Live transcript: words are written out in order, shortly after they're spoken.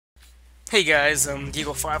Hey guys,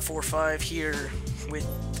 Diego545 here with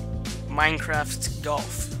Minecraft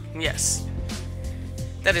Golf. Yes,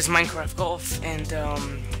 that is Minecraft Golf, and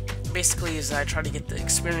basically is I try to get the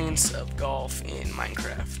experience of golf in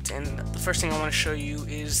Minecraft. And the first thing I want to show you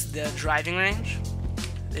is the driving range.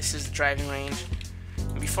 This is the driving range.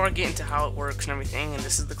 And before I get into how it works and everything, and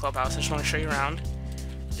this is the clubhouse, I just want to show you around.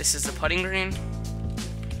 This is the putting green,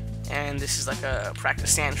 and this is like a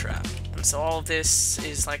practice sand trap. And so all of this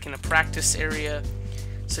is like in a practice area,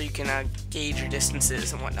 so you can gauge your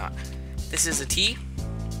distances and whatnot. This is a tee.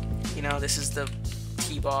 You know, this is the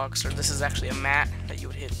tee box, or this is actually a mat that you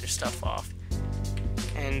would hit your stuff off.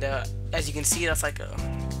 And as you can see, that's like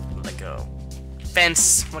a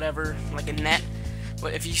fence, whatever, like a net.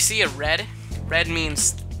 But if you see a red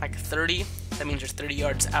means like 30. That means you're 30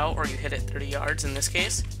 yards out, or you hit it 30 yards in this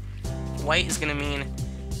case. White is going to mean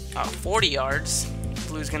 40 yards.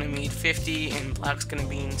 Blue is going to mean 50, and black is going to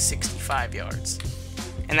mean 65 yards.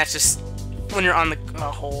 And that's just when you're on the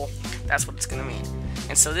hole, that's what it's going to mean.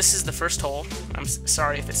 And so this is the first hole. I'm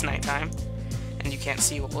sorry if it's nighttime and you can't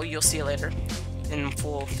see. Well, you'll see it later in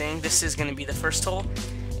full thing. This is going to be the first hole,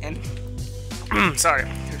 and sorry,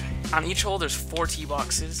 on each hole there's 4 tee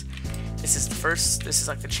boxes. This is the first. This is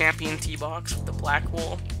like the champion tee box with the black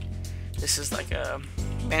wool. This is like a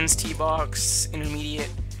men's tee box, intermediate,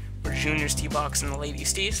 or juniors tee box, and the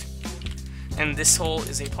ladies tees. And this hole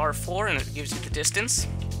is a par 4, and it gives you the distance,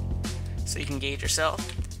 so you can gauge yourself.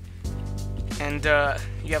 And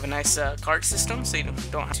you have a nice cart system, so you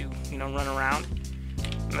don't have to, run around,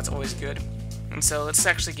 and that's always good. And so let's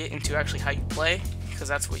actually get into how you play, because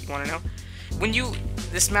that's what you want to know.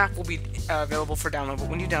 This map will be available for download, but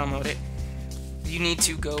when you download it, you need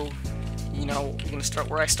to go, you're going to start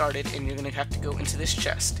where I started, and you're going to have to go into this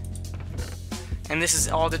chest. And this is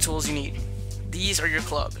all the tools you need. These are your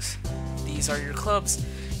clubs. These are your clubs,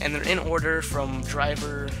 and they're in order from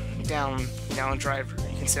driver down, driver.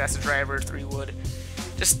 You can say that's a driver, 3 wood.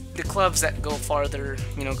 Just the clubs that go farther,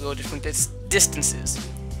 go different distances.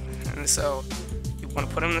 And so you want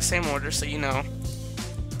to put them in the same order, so you know.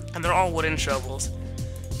 And they're all wooden shovels,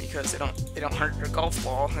 because they don't hurt your golf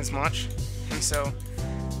ball as much. And so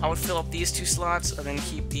I would fill up these 2 slots, and then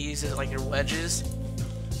keep these as like your wedges,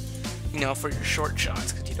 for your short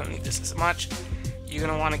shots, because you don't need this as much. You're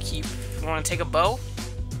gonna want to take a bow,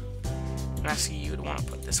 and actually you would want to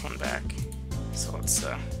put this one back. So let's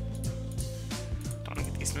don't want to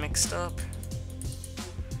get these mixed up.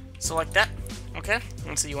 So like that, okay.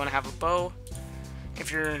 And so you want to have a bow.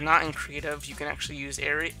 If you're not in creative, you can actually use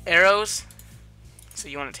arrows. So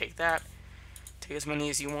you want to take that. Take as many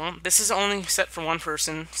as you want. This is only set for 1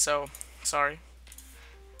 person, so sorry.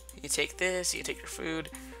 You take this, you take your food,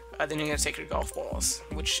 then you're going to take your golf balls,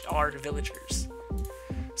 which are the villagers.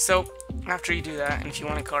 So after you do that, and if you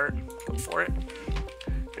want a cart, go for it.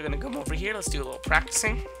 You're going to come over here. Let's do a little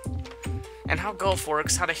practicing. And how golf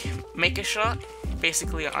works, how to make a shot.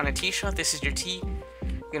 Basically on a tee shot, this is your tee.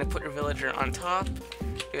 You're going to put your villager on top.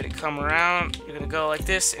 You're going to come around. You're going to go like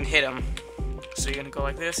this and hit them. So you're going to go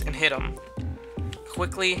like this and hit them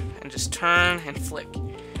quickly, and just turn and flick.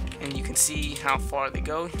 And you can see how far they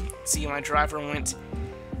go. See, my driver went,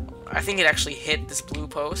 I think it actually hit this blue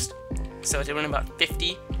post. So it went about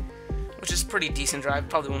 50, which is pretty decent drive.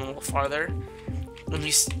 Probably went a little farther. And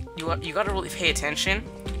you got to really pay attention.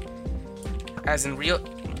 As in real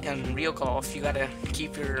golf, you got to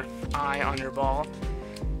keep your eye on your ball,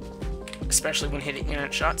 especially when hitting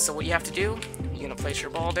errant shots. So what you have to do, you're gonna place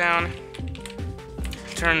your ball down,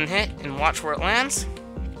 turn and hit, and watch where it lands.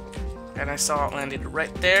 And I saw it landed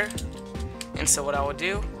right there. And so what I would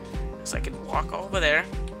do is I could walk over there,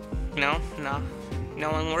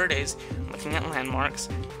 knowing where it is, looking at landmarks.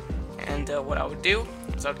 And what I would do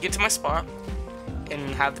is I would get to my spot and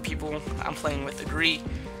have the people I'm playing with agree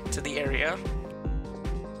to the area.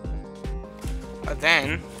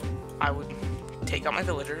 Then I would take out my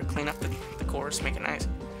villager, clean up the course, make it nice.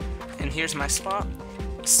 And here's my spot,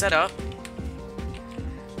 set up.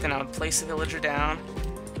 Then I would place the villager down,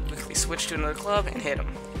 quickly switch to another club, and hit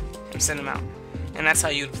him, and send him out. And that's how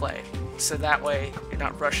you'd play. So that way, you're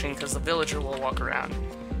not rushing, because the villager will walk around.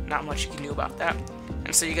 Not much you can do about that.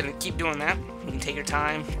 And so you're going to keep doing that. You can take your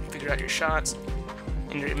time, figure out your shots,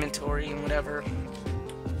 and your inventory, and whatever.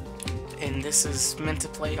 And this is meant to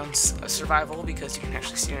play on survival, because you can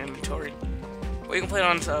actually see your inventory. Or you can play it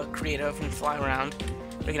on creative and fly around.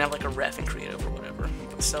 Or you can have like a ref in creative or whatever.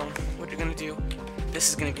 So what you're going to do, this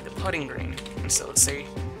is going to be the putting green. And so let's say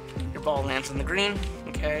your ball lands on the green,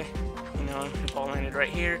 okay? Your ball landed right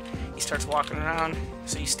here. He starts walking around.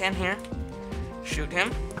 So you stand here, shoot him,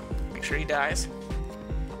 make sure he dies.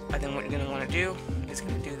 And then what you're going to want to do is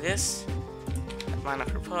going to do this, line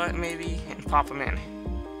up your putt maybe, and pop them in.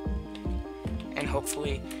 And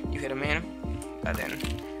hopefully you hit them in. Then,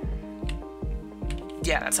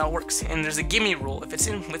 yeah, that's how it works. And there's a gimme rule. If it's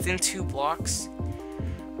within 2 blocks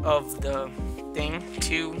of the thing,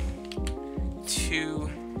 two, 2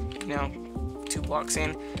 blocks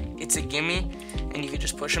in, it's a gimme, and you can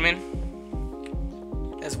just push them in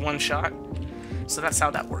as one shot. So that's how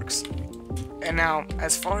that works. And now,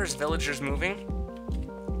 as far as villagers moving,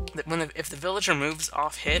 if the villager moves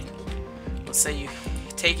off hit, let's say you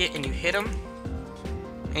take it and you hit him,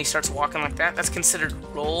 and he starts walking like that, that's considered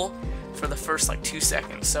roll for the first like 2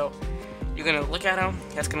 seconds. So you're gonna look at him,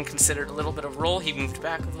 that's gonna consider a little bit of roll. He moved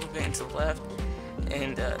back a little bit into the left,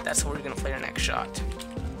 and that's where you're gonna play your next shot.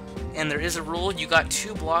 And there is a rule, you got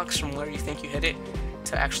 2 blocks from where you think you hit it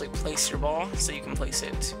to actually place your ball, so you can place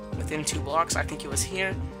it within 2 blocks. I think it was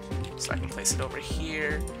here, so I can place it over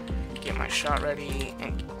here, get my shot ready,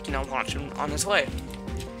 and launch him on his way.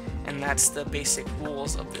 And that's the basic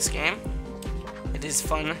rules of this game. It is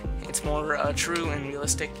fun. It's more true and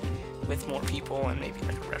realistic with more people and maybe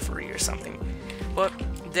like a referee or something. But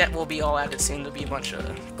that will be all added soon. There'll be a bunch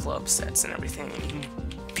of club sets and everything. You can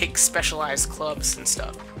pick specialized clubs and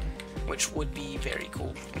stuff, which would be very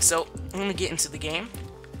cool. And so I'm going to get into the game.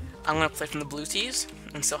 I'm going to play from the blue tees.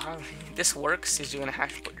 And so how this works is you're going to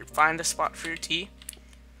have to find a spot for your tee.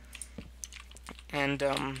 And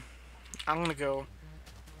I'm going to go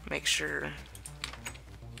make sure,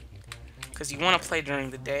 because you want to play during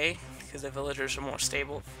the day because the villagers are more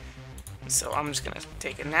stable. And so I'm just going to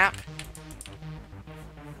take a nap.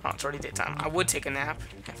 Oh, it's already daytime. I would take a nap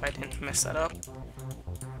if I didn't mess that up.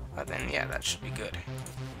 But then, yeah, that should be good.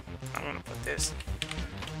 I'm going to put this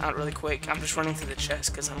out really quick. I'm just running through the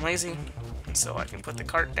chest because I'm lazy. And so I can put the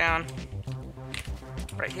cart down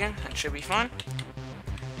right here. That should be fun.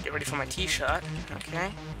 Get ready for my tee shot.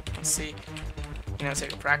 Okay. Let's see.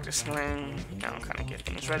 Take a practice swing. Kind of get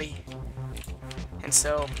things ready. And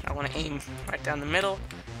so I want to aim right down the middle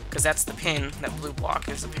because that's the pin. That blue block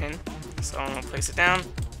is the pin. So I'm going to place it down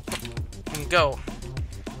and go.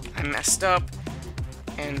 I messed up.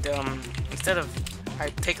 And instead of I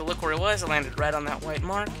take a look where it was, I landed right on that white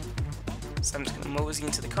mark. So I'm just going to mosey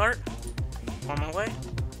into the cart on my way.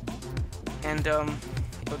 And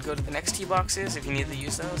it would go to the next tee boxes if you need to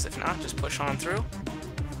use those. If not, just push on through.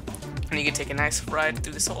 And you can take a nice ride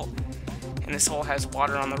through this hole. And this hole has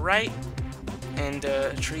water on the right and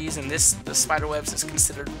trees. And the spider webs is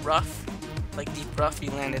considered rough, like deep rough.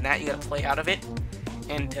 You land in that, you got to play out of it.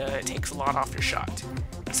 And it takes a lot off your shot.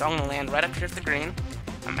 And so I'm going to land right up here at the green.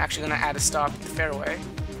 I'm actually going to add a stop at the fairway,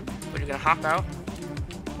 but you're going to hop out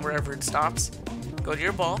wherever it stops, go to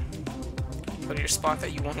your ball, go to your spot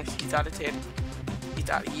that you thought it did, you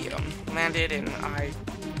thought he landed, and I'm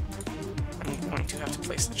going to have to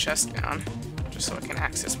place the chest down just so I can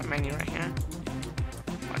access my menu right here.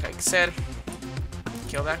 Like I said,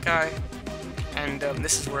 kill that guy, and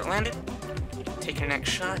this is where it landed. Take your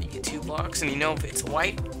next shot, you get 2 blocks, and if it's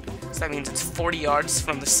white, so that means it's 40 yards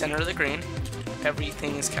from the center of the green.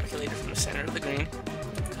 Everything is calculated from the center of the green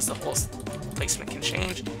because the whole placement can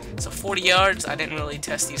change. So 40 yards, I didn't really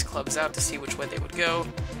test these clubs out to see which way they would go,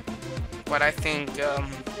 but I think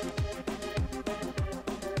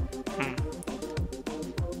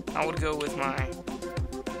I would go with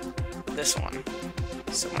this one.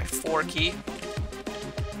 So my 4 key.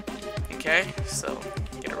 Okay, so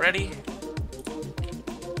get it ready.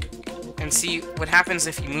 And see what happens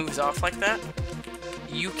if he moves off like that.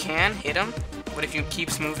 You can hit him, but if he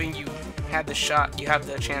keeps moving, you have the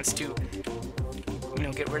chance to,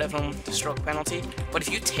 get rid of him, the stroke penalty. But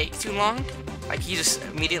if you take too long, like he just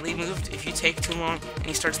immediately moved, if you take too long and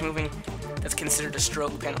he starts moving, that's considered a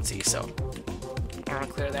stroke penalty. So I'm gonna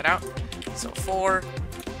clear that out. So 4,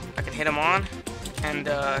 I can hit him on, and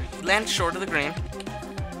he landed short of the green.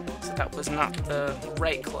 So that was not the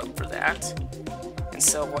right club for that. And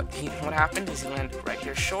so what happened is he landed right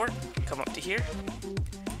here short, come up to here.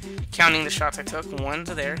 Counting the shots I took, 1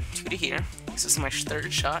 to there, 2 to here. This is my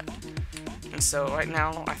 3rd shot. And so right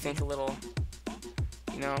now, I think a little,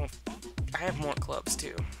 I have more clubs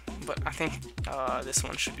too. But I think this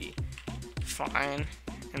one should be fine.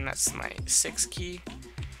 And that's my 6 key.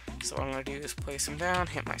 So what I'm going to do is place him down,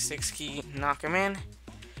 hit my 6 key, knock him in.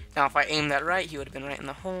 Now if I aimed that right, he would have been right in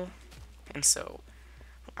the hole. And so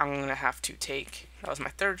I'm going to have to take, that was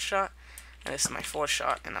my 3rd shot. And this is my 4th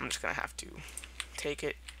shot. And I'm just going to have to take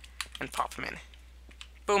it and pop them in.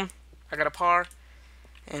 Boom, I got a par,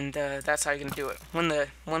 and that's how you're going to do it. When the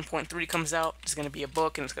 1.3 comes out, it's going to be a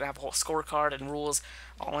book, and it's going to have a whole scorecard and rules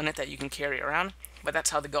all in it that you can carry around. But that's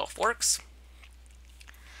how the golf works.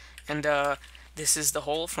 And This is the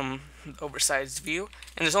hole from the oversized view,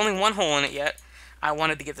 and there's only one hole in it yet. I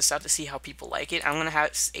wanted to get this out to see how people like it. I'm going to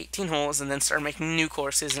have 18 holes and then start making new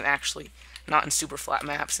courses, and actually not in super flat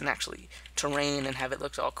maps, and actually terrain, and have it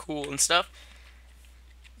look all cool and stuff.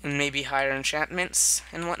 And maybe higher enchantments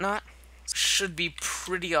and whatnot. Should be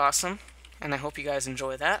pretty awesome, and I hope you guys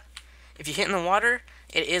enjoy that. If you hit in the water,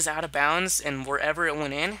 it is out of bounds and wherever it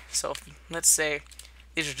went in. So if, let's say,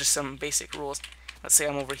 these are just some basic rules. Let's say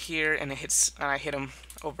I'm over here and I hit him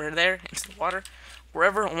over there into the water.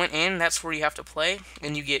 Wherever it went in, that's where you have to play,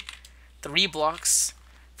 and you get 3 blocks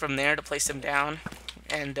from there to place them down,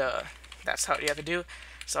 and that's how you have to do.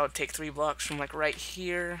 So I would take 3 blocks from like right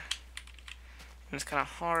here, and it's kind of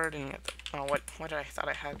hard, and you have to, oh, what did I thought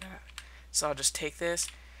I had that? So I'll just take this,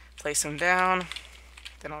 place them down,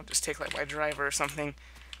 then I'll just take like my driver or something,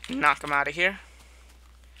 knock them out of here,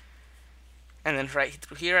 and then right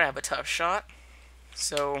through here I have a tough shot.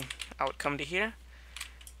 So I would come to here,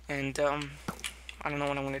 and I don't know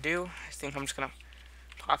what I'm going to do. I think I'm just going to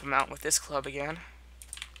pop him out with this club again.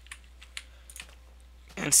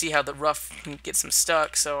 And see how the rough gets him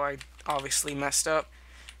stuck, so I obviously messed up.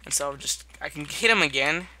 And so I can hit him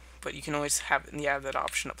again, but you can always have that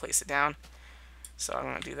option to place it down. So I'm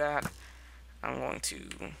going to do that. I'm going to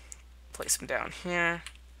place him down here,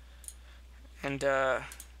 and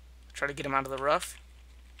try to get him out of the rough.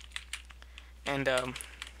 And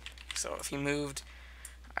so if he moved,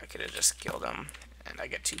 I could have just killed him. And I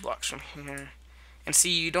get 2 blocks from here. And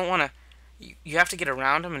see, you don't want to... You have to get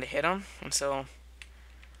around him and to hit him. And so,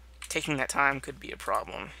 taking that time could be a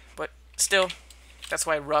problem. But still, that's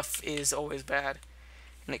why rough is always bad.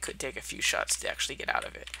 And it could take a few shots to actually get out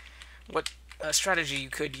of it. What strategy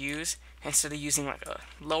you could use, instead of using like a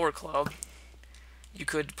lower club, you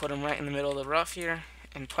could put him right in the middle of the rough here,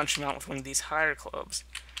 and punch him out with one of these higher clubs.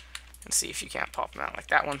 And see if you can't pop him out. Like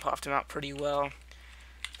that one popped him out pretty well.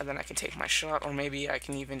 And then I can take my shot, or maybe I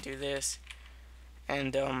can even do this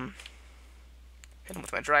and hit him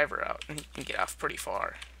with my driver out, and he can get off pretty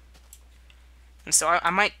far. And so I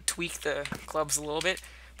might tweak the clubs a little bit,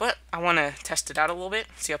 but I want to test it out a little bit,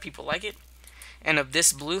 see how people like it. And if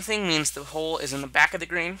this blue thing means the hole is in the back of the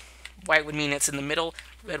green, white would mean it's in the middle,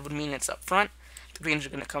 red would mean it's up front. The greens are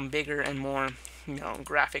going to come bigger and more,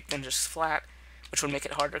 graphic than just flat, which would make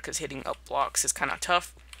it harder because hitting up blocks is kind of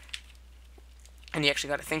tough. And you actually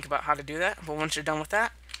got to think about how to do that. But once you're done with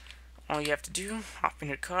that, all you have to do, hop in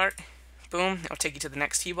your cart, boom, it'll take you to the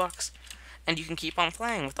next tee box, and you can keep on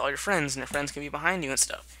playing with all your friends, and your friends can be behind you and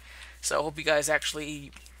stuff. So I hope you guys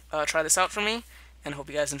actually try this out for me, and I hope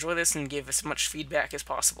you guys enjoy this and give as much feedback as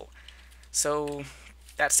possible. So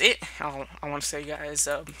that's it. I want to say, guys,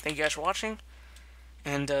 thank you guys for watching,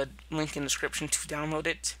 and link in the description to download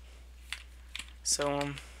it. So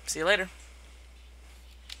see you later.